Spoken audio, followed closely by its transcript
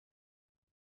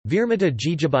Veermata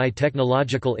Jijabai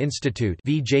Technological Institute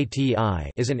 (VJTI)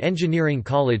 is an engineering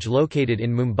college located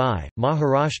in Mumbai,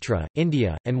 Maharashtra,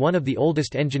 India, and one of the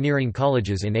oldest engineering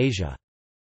colleges in Asia.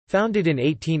 Founded in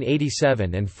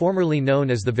 1887 and formerly known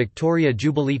as the Victoria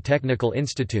Jubilee Technical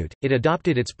Institute, it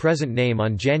adopted its present name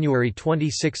on January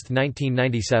 26,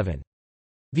 1997.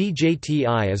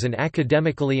 VJTI is an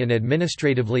academically and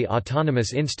administratively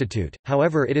autonomous institute,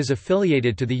 however it is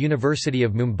affiliated to the University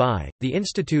of Mumbai. The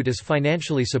institute is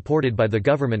financially supported by the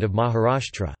Government of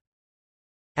Maharashtra.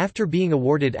 After being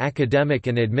awarded academic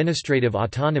and administrative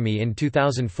autonomy in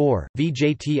 2004,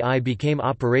 VJTI became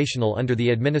operational under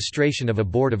the administration of a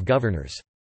Board of Governors.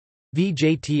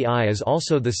 VJTI is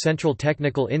also the Central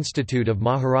Technical Institute of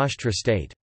Maharashtra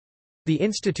State. The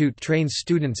institute trains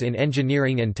students in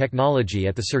engineering and technology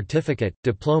at the certificate,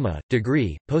 diploma,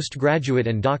 degree, postgraduate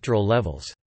and doctoral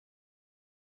levels.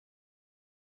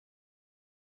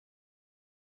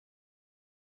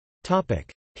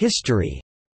 History.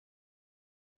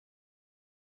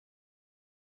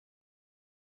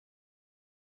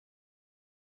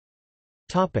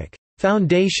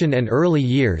 Foundation and early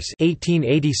years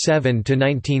 1887 to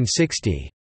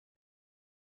 1960.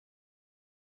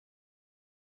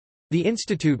 The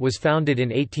institute was founded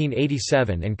in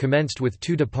 1887 and commenced with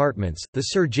two departments, the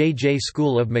Sir J. J.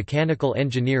 School of Mechanical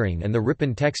Engineering and the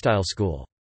Ripon Textile School.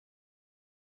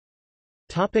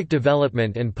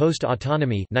 Development and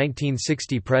post-autonomy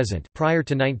 1960–present. Prior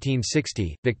to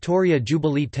 1960, Victoria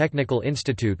Jubilee Technical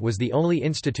Institute was the only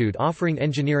institute offering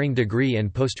engineering degree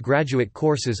and postgraduate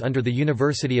courses under the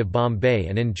University of Bombay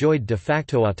and enjoyed de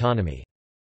facto autonomy.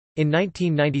 In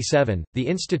 1997, the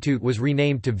institute was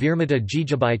renamed to Veermata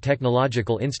Jijabai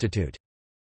Technological Institute.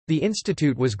 The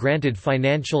institute was granted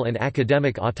financial and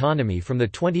academic autonomy from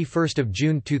 21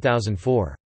 June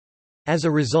 2004. As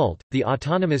a result, the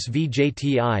autonomous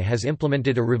VJTI has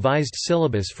implemented a revised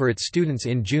syllabus for its students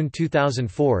in June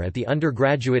 2004 at the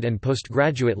undergraduate and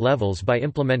postgraduate levels by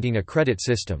implementing a credit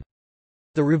system.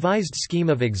 The revised scheme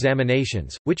of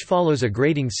examinations, which follows a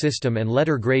grading system and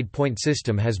letter grade point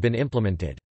system, has been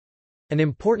implemented. An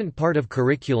important part of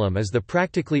curriculum is the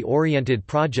practically oriented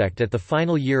project at the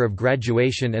final year of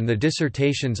graduation and the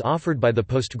dissertations offered by the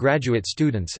postgraduate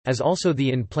students, as also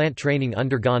the in-plant training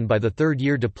undergone by the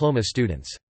third-year diploma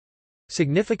students.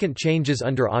 Significant changes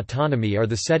under autonomy are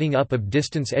the setting up of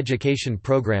distance education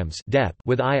programs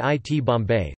with IIT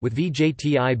Bombay, with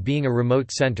VJTI being a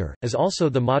remote center, as also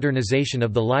the modernization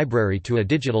of the library to a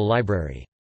digital library.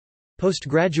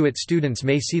 Postgraduate students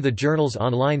may see the journals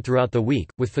online throughout the week,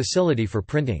 with facility for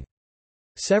printing.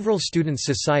 Several students'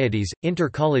 societies,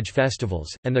 inter-college festivals,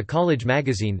 and the college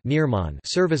magazine Nirmaan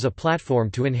serve as a platform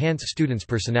to enhance students'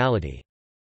 personality.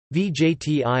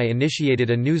 VJTI initiated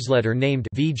a newsletter named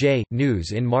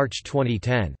VJ.News in March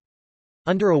 2010.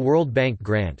 Under a World Bank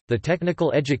grant, the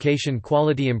Technical Education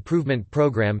Quality Improvement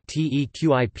Program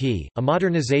 (TEQIP), a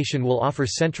modernization will offer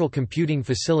central computing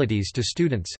facilities to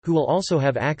students, who will also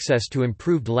have access to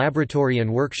improved laboratory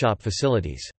and workshop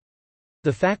facilities.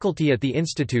 The faculty at the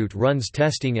institute runs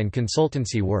testing and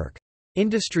consultancy work.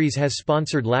 Industries has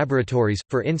sponsored laboratories,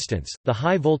 for instance, the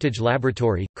High Voltage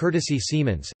Laboratory, courtesy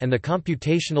Siemens, and the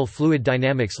Computational Fluid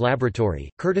Dynamics Laboratory,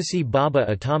 courtesy Baba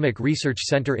Atomic Research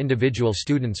Center. Individual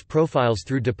students' profiles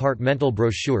through departmental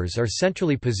brochures are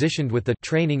centrally positioned with the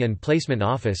Training and Placement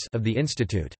Office of the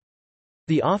institute.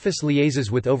 The office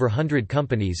liaises with over 100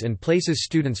 companies and places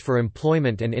students for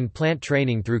employment and in-plant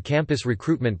training through campus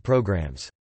recruitment programs.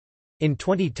 In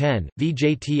 2010,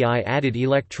 VJTI added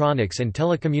electronics and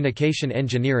telecommunication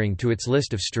engineering to its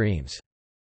list of streams.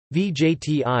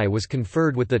 VJTI was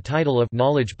conferred with the title of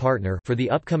Knowledge Partner for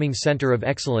the upcoming Centre of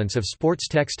Excellence of Sports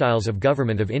Textiles of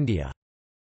Government of India.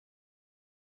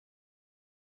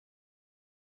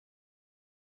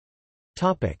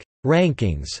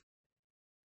 Rankings.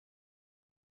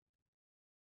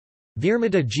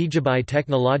 Veermata Jijabai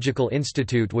Technological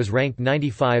Institute was ranked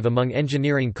 95 among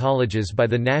engineering colleges by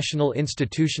the National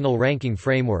Institutional Ranking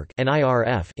Framework in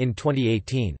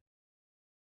 2018.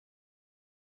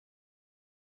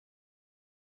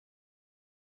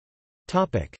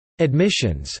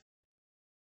 Admissions.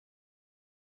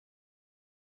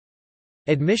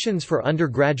 Admissions for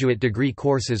undergraduate degree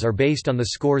courses are based on the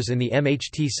scores in the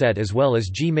MHT set as well as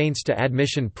G-Mains. The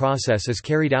admission process is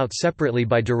carried out separately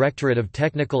by Directorate of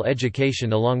Technical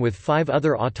Education along with 5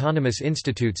 other autonomous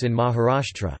institutes in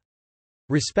Maharashtra.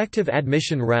 Respective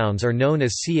admission rounds are known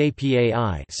as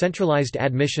CAPAI, Centralized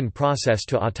Admission Process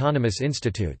to Autonomous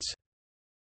Institutes.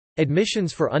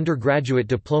 Admissions for undergraduate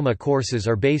diploma courses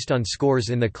are based on scores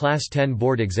in the Class 10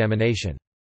 board examination.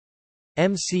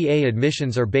 MCA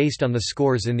admissions are based on the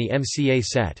scores in the MCA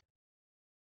set.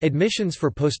 Admissions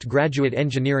for postgraduate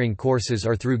engineering courses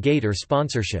are through GATE or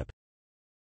sponsorship.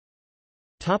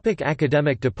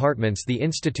 Academic departments. The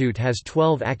institute has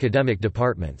 12 academic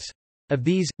departments. Of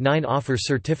these, 9 offer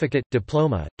certificate,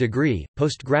 diploma, degree,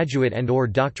 postgraduate and/or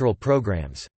doctoral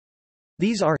programs.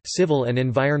 These are, Civil and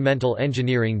Environmental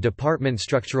Engineering Department,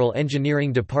 Structural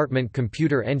Engineering Department,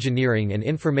 Computer Engineering and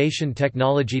Information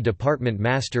Technology Department,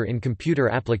 Master in Computer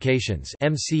Applications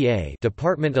 (MCA)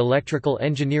 Department, Electrical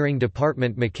Engineering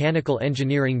Department, Mechanical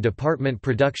Engineering Department,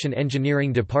 Production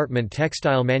Engineering Department,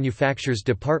 Textile Manufacturers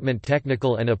Department,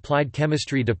 Technical and Applied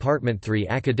Chemistry Department. 3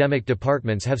 academic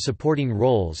departments have supporting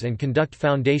roles and conduct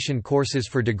foundation courses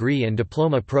for degree and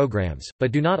diploma programs,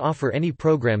 but do not offer any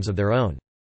programs of their own.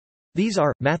 These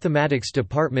are, Mathematics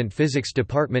Department, Physics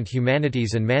Department,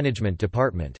 Humanities and Management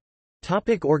Department.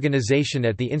 Organization.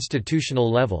 At the institutional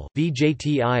level,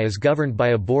 VJTI is governed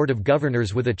by a board of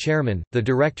governors with a chairman, the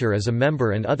director is a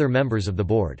member and other members of the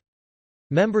board.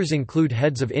 Members include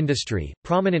heads of industry,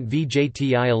 prominent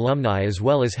VJTI alumni as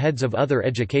well as heads of other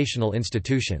educational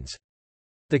institutions.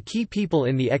 The key people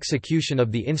in the execution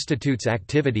of the institute's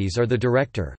activities are the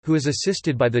director, who is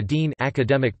assisted by the dean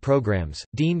academic programs,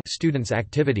 dean students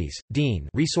activities, dean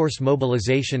resource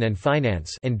mobilization and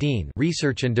finance, and dean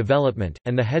research and development,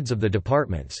 and the heads of the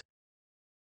departments.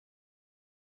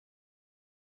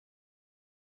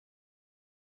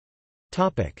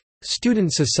 Topic: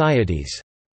 Student societies.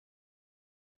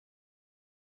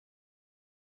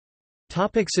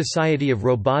 Society of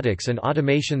Robotics and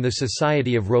Automation. The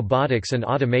Society of Robotics and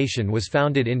Automation was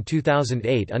founded in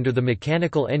 2008 under the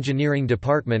Mechanical Engineering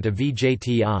Department of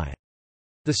VJTI.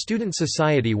 The student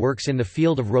society works in the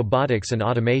field of robotics and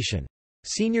automation.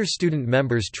 Senior student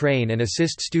members train and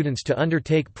assist students to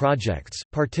undertake projects,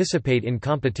 participate in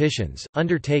competitions,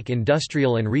 undertake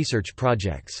industrial and research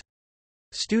projects.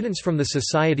 Students from the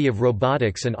Society of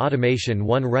Robotics and Automation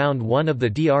won Round 1 of the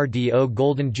DRDO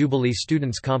Golden Jubilee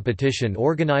Students Competition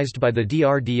organized by the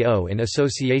DRDO in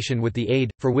association with the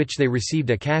AID, for which they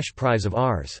received a cash prize of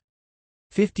Rs.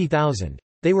 50,000.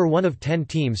 They were one of 10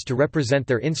 teams to represent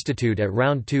their institute at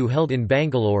Round 2 held in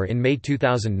Bangalore in May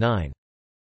 2009.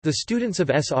 The students of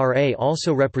SRA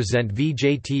also represent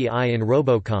VJTI in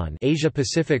Robocon Asia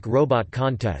Pacific Robot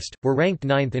Contest, were ranked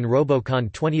 9th in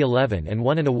Robocon 2011 and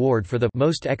won an award for the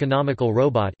most economical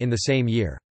robot in the same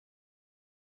year.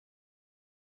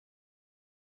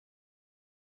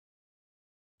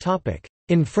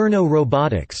 Inferno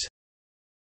Robotics.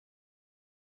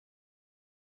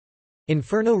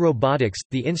 Inferno Robotics,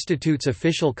 the institute's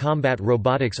official combat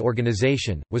robotics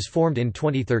organization, was formed in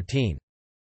 2013.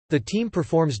 The team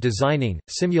performs designing,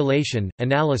 simulation,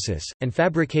 analysis, and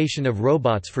fabrication of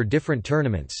robots for different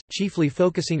tournaments, chiefly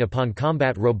focusing upon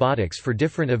combat robotics for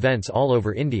different events all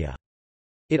over India.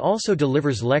 It also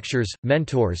delivers lectures,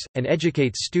 mentors, and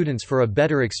educates students for a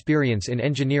better experience in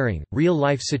engineering,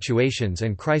 real-life situations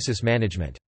and crisis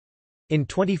management. In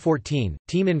 2014,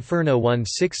 Team Inferno won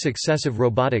 6 successive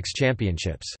robotics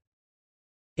championships.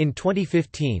 In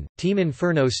 2015, Team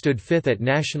Inferno stood 5th at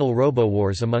National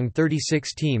RoboWars among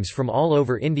 36 teams from all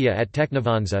over India at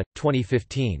Technovanza,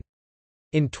 2015.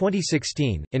 In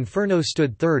 2016, Inferno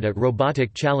stood 3rd at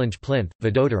Robotic Challenge Plinth,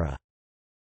 Vadodara.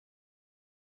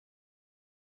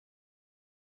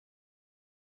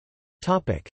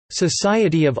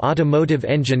 Society of Automotive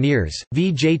Engineers,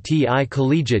 VJTI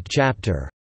Collegiate Chapter.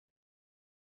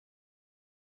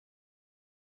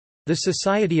 The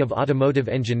Society of Automotive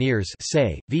Engineers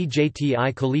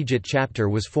VJTI Collegiate Chapter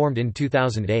was formed in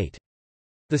 2008.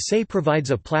 The SAE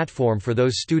provides a platform for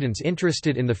those students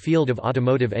interested in the field of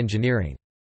automotive engineering.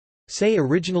 SAE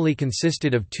originally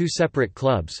consisted of 2 separate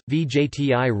clubs,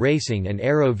 VJTI Racing and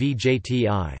Aero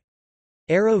VJTI.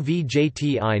 Aero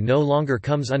VJTI no longer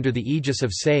comes under the aegis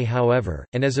of SAE however,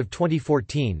 and as of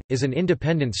 2014, is an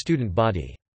independent student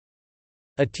body.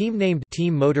 A team named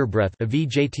Team Motorbreath of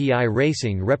VJTI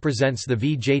Racing represents the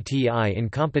VJTI in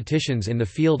competitions in the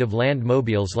field of land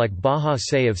mobiles like Baja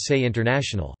SAE of SAE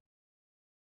International.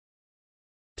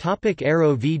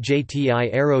 Aero VJTI.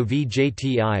 Aero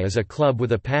VJTI is a club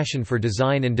with a passion for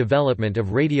design and development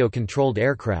of radio-controlled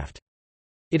aircraft.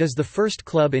 It is the first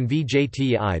club in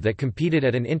VJTI that competed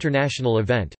at an international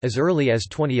event, as early as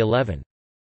 2011.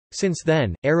 Since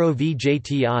then, Aero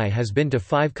VJTI has been to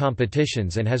 5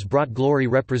 competitions and has brought glory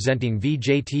representing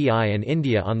VJTI and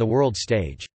India on the world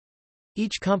stage.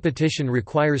 Each competition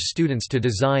requires students to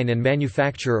design and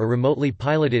manufacture a remotely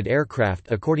piloted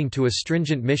aircraft according to a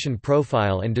stringent mission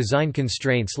profile and design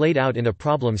constraints laid out in a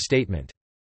problem statement.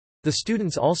 The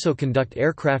students also conduct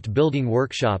aircraft building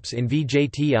workshops in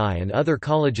VJTI and other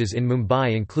colleges in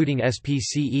Mumbai including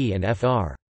SPCE and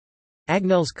Fr.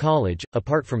 Agnel's College,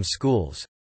 apart from schools.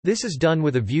 This is done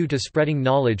with a view to spreading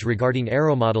knowledge regarding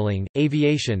aeromodeling,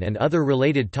 aviation and other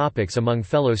related topics among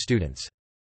fellow students.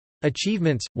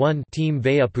 Achievements: 1. Team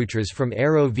Vejaputras from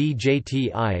Aero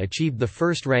VJTI achieved the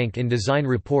first rank in Design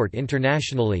Report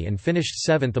internationally and finished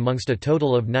 7th amongst a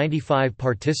total of 95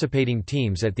 participating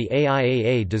teams at the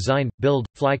AIAA Design, Build,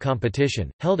 Fly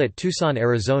competition, held at Tucson,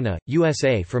 Arizona,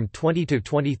 USA from 20 to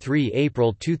 23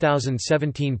 April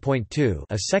 2017. 2.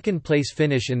 A second-place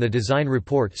finish in the Design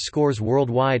Report scores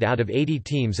worldwide out of 80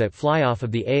 teams at Fly-Off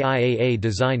of the AIAA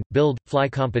Design, Build, Fly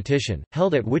competition,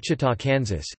 held at Wichita,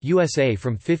 Kansas, USA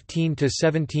from 15 to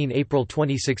 17 April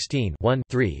 2016.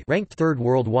 3. Ranked 3rd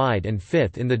worldwide and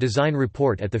 5th in the Design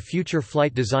Report at the Future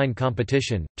Flight Design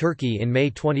Competition, Turkey in May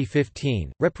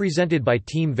 2015, represented by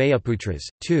Team Vejaputras.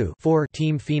 2. 4.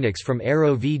 Team Phoenix from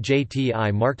Aero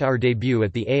VJTI marked our debut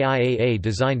at the AIAA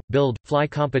Design, Build, Fly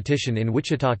competition in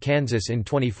Wichita, Kansas in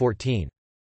 2014.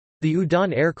 The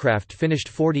Udon aircraft finished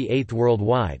 48th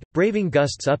worldwide, braving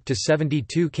gusts up to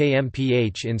 72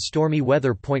 kmph in stormy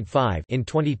weather. 5. In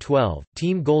 2012,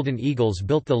 Team Golden Eagles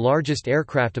built the largest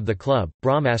aircraft of the club,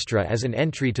 Brahmastra, as an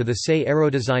entry to the SAE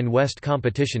Aerodesign West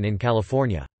competition in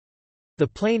California. The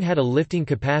plane had a lifting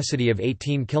capacity of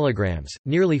 18 kilograms,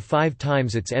 nearly 5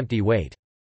 times its empty weight.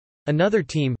 Another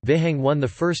team, Vihang, won the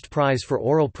first prize for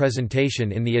oral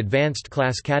presentation in the advanced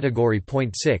class category.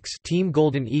 6. Team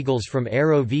Golden Eagles from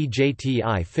Aero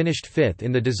VJTI finished 5th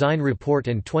in the Design Report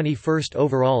and 21st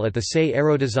overall at the SAE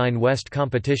Aerodesign West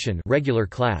competition regular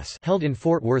class held in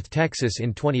Fort Worth, Texas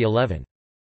in 2011.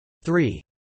 3.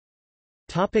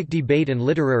 Debate and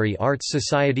Literary Arts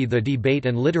Society. The Debate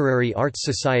and Literary Arts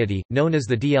Society, known as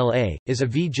the DLA, is a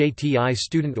VJTI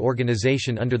student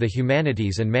organization under the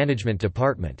Humanities and Management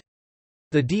Department.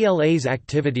 The DLA's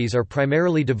activities are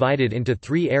primarily divided into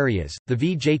 3 areas: the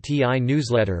VJTI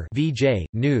newsletter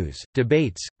 (VJ.News),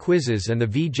 debates, quizzes and the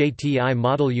VJTI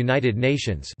Model United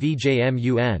Nations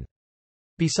 (VJ.MUN).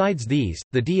 Besides these,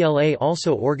 the DLA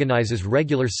also organizes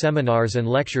regular seminars and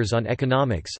lectures on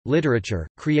economics, literature,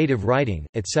 creative writing,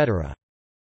 etc.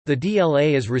 The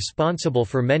DLA is responsible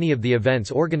for many of the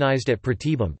events organized at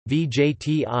Pratibimb,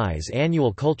 VJTI's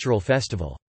annual cultural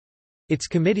festival. Its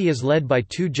committee is led by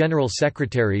 2 general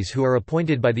secretaries who are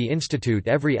appointed by the institute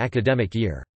every academic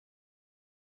year.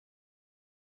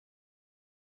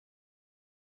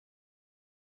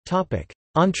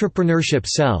 Entrepreneurship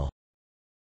Cell.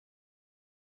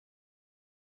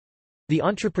 The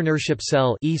Entrepreneurship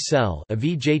Cell of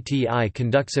VJTI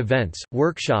conducts events,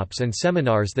 workshops and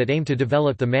seminars that aim to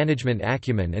develop the management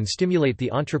acumen and stimulate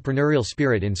the entrepreneurial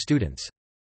spirit in students.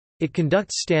 It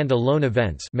conducts stand-alone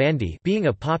events, Mandi being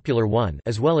a popular one,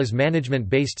 as well as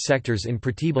management-based sectors in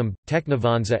Pratibimb,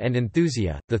 Technovanza and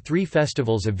Enthusia, the 3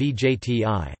 festivals of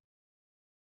VJTI.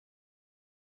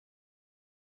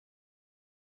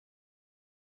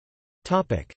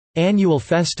 Annual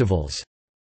festivals.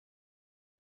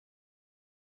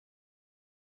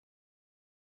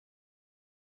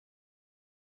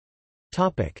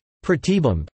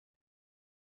 Pratibimb.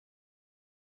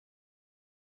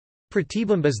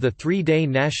 Pratibimb is the 3-day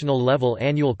national-level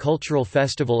annual cultural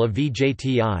festival of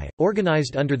VJTI,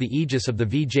 organized under the aegis of the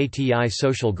VJTI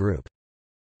Social Group.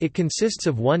 It consists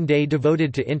of 1 day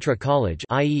devoted to intra-college,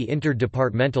 i.e.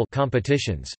 interdepartmental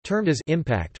competitions, termed as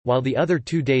Impact, while the other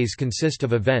 2 days consist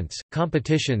of events,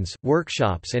 competitions,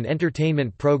 workshops and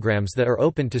entertainment programs that are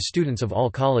open to students of all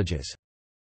colleges.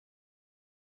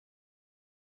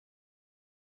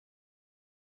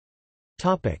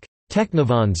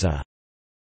 Technovanza.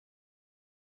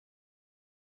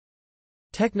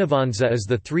 Technovanza is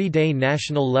the 3-day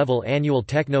national-level annual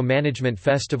techno-management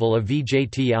festival of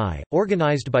VJTI,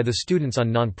 organized by the students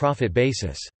on non-profit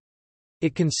basis.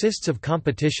 It consists of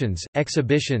competitions,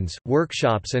 exhibitions,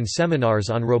 workshops and seminars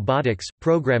on robotics,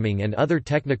 programming and other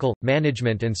technical,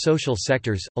 management and social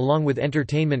sectors, along with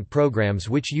entertainment programs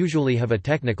which usually have a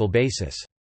technical basis.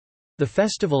 The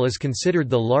festival is considered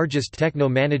the largest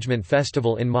techno-management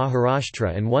festival in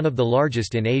Maharashtra and one of the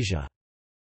largest in Asia.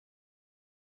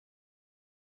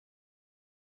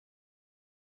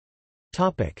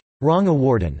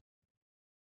 Rangawardhan.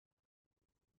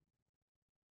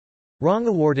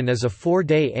 Rangawardhan is a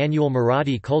 4-day annual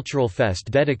Marathi cultural fest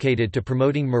dedicated to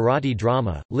promoting Marathi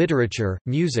drama, literature,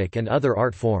 music and other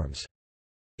art forms.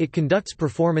 It conducts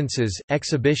performances,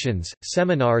 exhibitions,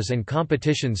 seminars and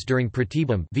competitions during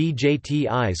Pratibimb,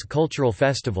 VJTI's cultural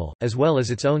festival, as well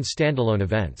as its own standalone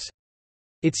events.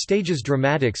 It stages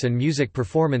dramatics and music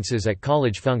performances at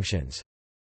college functions.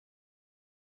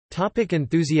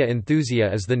 Enthusia.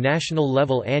 Enthusia is the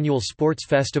national-level annual sports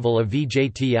festival of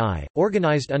VJTI,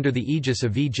 organized under the aegis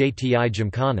of VJTI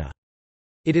Gymkhana.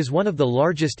 It is one of the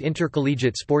largest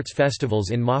intercollegiate sports festivals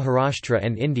in Maharashtra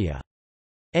and India.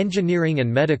 Engineering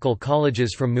and medical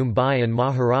colleges from Mumbai and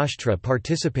Maharashtra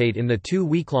participate in the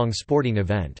 2-week-long sporting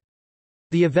event.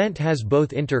 The event has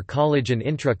both inter-college and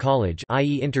intra-college,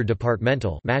 i.e.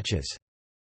 interdepartmental, matches.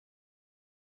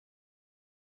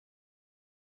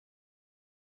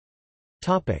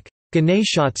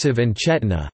 Ganeshotsav and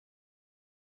Chetna.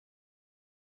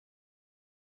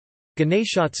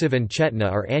 Ganeshotsav and Chetna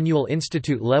are annual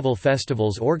institute-level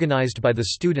festivals organized by the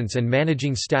students and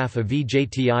managing staff of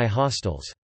VJTI hostels.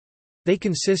 They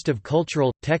consist of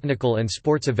cultural, technical and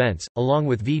sports events, along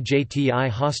with VJTI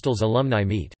hostels alumni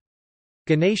meet.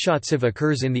 Ganeshotsav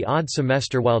occurs in the odd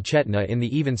semester while Chetna in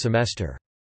the even semester.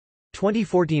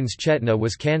 2014's Chetna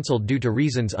was cancelled due to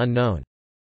reasons unknown.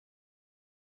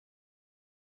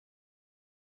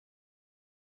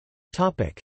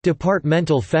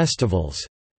 Departmental festivals.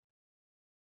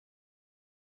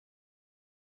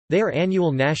 They are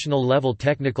annual national-level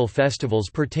technical festivals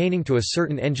pertaining to a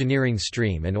certain engineering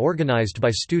stream and organized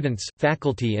by students,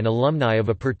 faculty and alumni of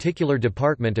a particular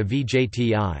department of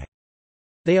VJTI.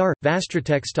 They are, Vastra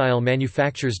Textile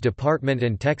Manufactures Department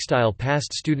and Textile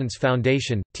Past Students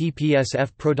Foundation,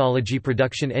 TPSF Prodology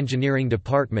Production Engineering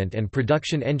Department and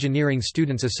Production Engineering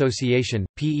Students Association,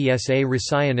 PESA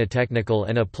Rasayana Technical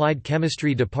and Applied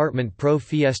Chemistry Department Pro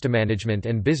Fiesta Management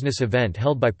and Business event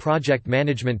held by Project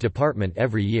Management Department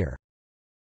every year.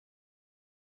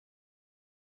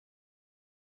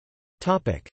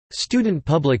 Student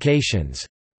publications.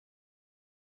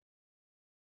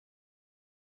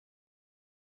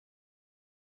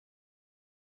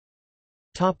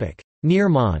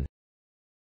 Nirmaan.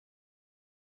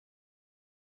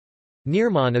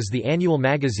 Nirmaan is the annual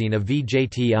magazine of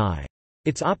VJTI.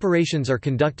 Its operations are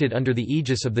conducted under the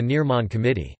aegis of the Nirmaan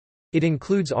Committee. It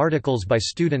includes articles by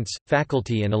students,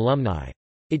 faculty and alumni.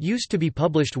 It used to be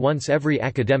published once every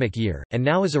academic year, and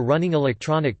now is a running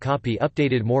electronic copy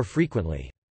updated more frequently.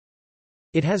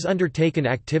 It has undertaken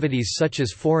activities such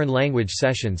as foreign language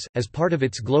sessions, as part of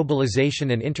its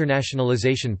globalization and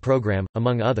internationalization program,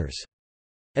 among others.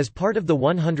 As part of the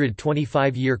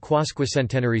 125-year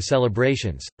Quasquicentenary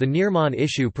celebrations, the Nirmaan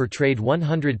issue portrayed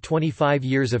 125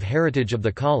 years of heritage of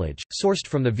the college, sourced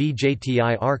from the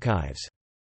VJTI archives.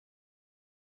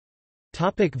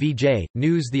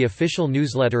 VJ.News. The official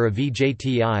newsletter of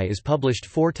VJTI is published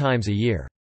 4 times a year.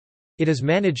 It is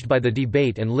managed by the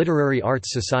Debate and Literary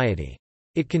Arts Society.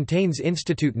 It contains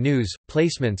institute news,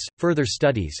 placements, further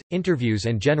studies, interviews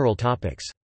and general topics.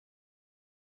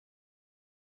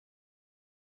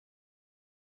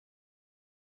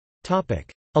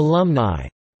 Alumni.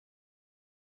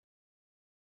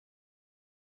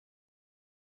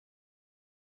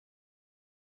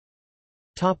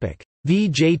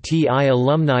 VJTI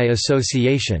Alumni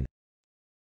Association.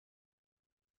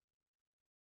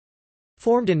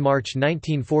 Formed in March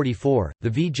 1944, the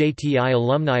VJTI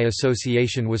Alumni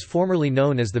Association was formerly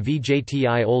known as the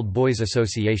VJTI Old Boys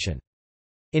Association.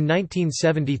 In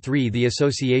 1973 the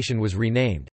association was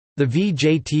renamed the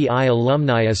VJTI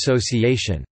Alumni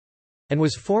Association and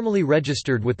was formally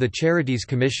registered with the Charities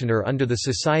Commissioner under the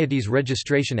Societies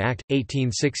Registration Act,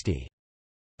 1860.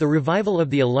 The revival of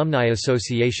the Alumni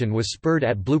Association was spurred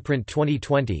at Blueprint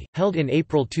 2020, held in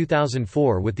April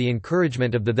 2004 with the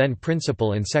encouragement of the then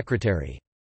principal and secretary.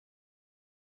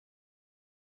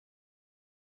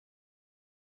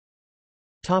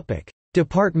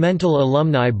 Departmental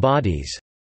alumni bodies.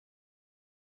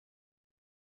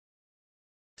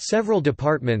 Several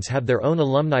departments have their own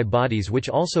alumni bodies which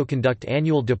also conduct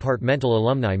annual departmental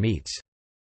alumni meets.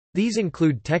 These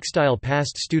include Textile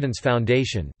Past Students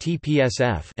Foundation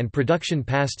 (TPSF) and Production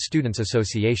Past Students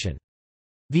Association.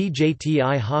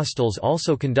 VJTI Hostels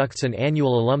also conducts an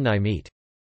annual alumni meet.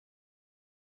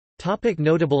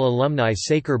 Notable alumni: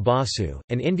 Sekhar Basu,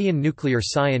 an Indian nuclear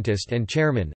scientist and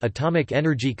chairman, Atomic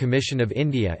Energy Commission of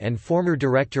India and former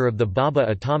director of the Bhabha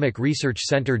Atomic Research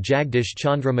Centre; Jagdish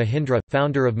Chandra Mahindra,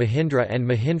 founder of Mahindra and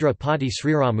Mahindra Pati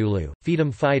Sriramulu,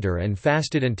 freedom fighter and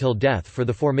fasted until death for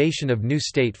the formation of new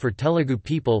state for Telugu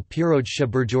people; Puroj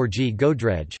Shaburjorji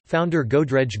Godrej, founder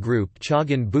Godrej Group;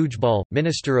 Chhagan Bhujbal,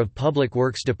 Minister of Public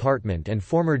Works Department and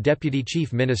former Deputy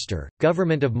Chief Minister,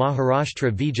 Government of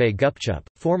Maharashtra; Vijay Gupchup,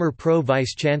 former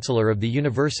Pro-Vice-Chancellor of the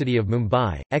University of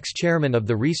Mumbai, ex-chairman of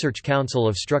the Research Council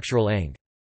of Structural Eng.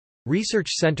 Research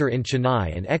Center in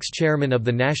Chennai and ex-chairman of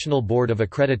the National Board of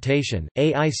Accreditation,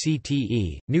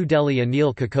 AICTE, New Delhi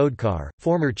Anil Kakodkar,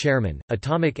 former chairman,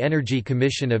 Atomic Energy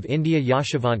Commission of India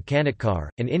Yashwant Kanatkar,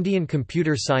 an Indian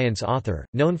computer science author,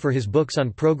 known for his books on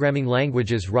programming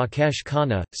languages. Rakesh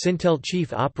Khanna, Syntel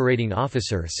Chief Operating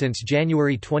Officer since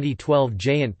January 2012.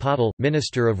 Jayant Patil,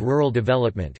 Minister of Rural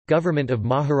Development, Government of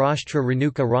Maharashtra.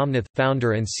 Renuka Ramnath,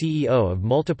 founder and CEO of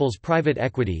Multiples Private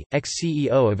Equity,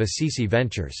 ex-CEO of Assisi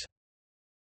Ventures.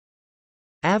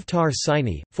 Avtar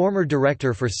Saini, former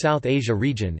director for South Asia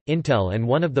region, Intel and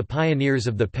one of the pioneers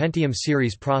of the Pentium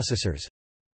series processors.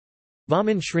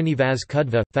 Vaman Srinivas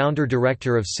Kudva,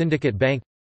 founder-director of Syndicate Bank.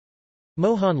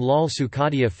 Mohan Lal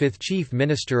Sukhadia, 5th Chief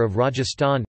Minister of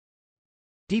Rajasthan.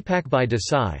 Deepakbhai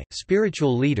Desai,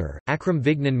 spiritual leader, Akram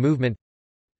Vignan movement.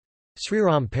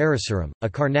 Sriram Parasuram, a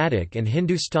Carnatic and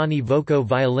Hindustani vocal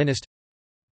violinist.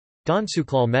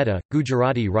 Dhansuklal Mehta,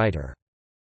 Gujarati writer.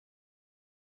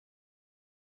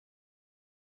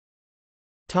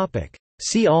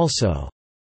 See also: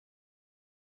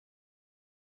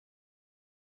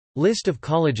 List of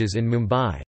colleges in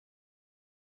Mumbai.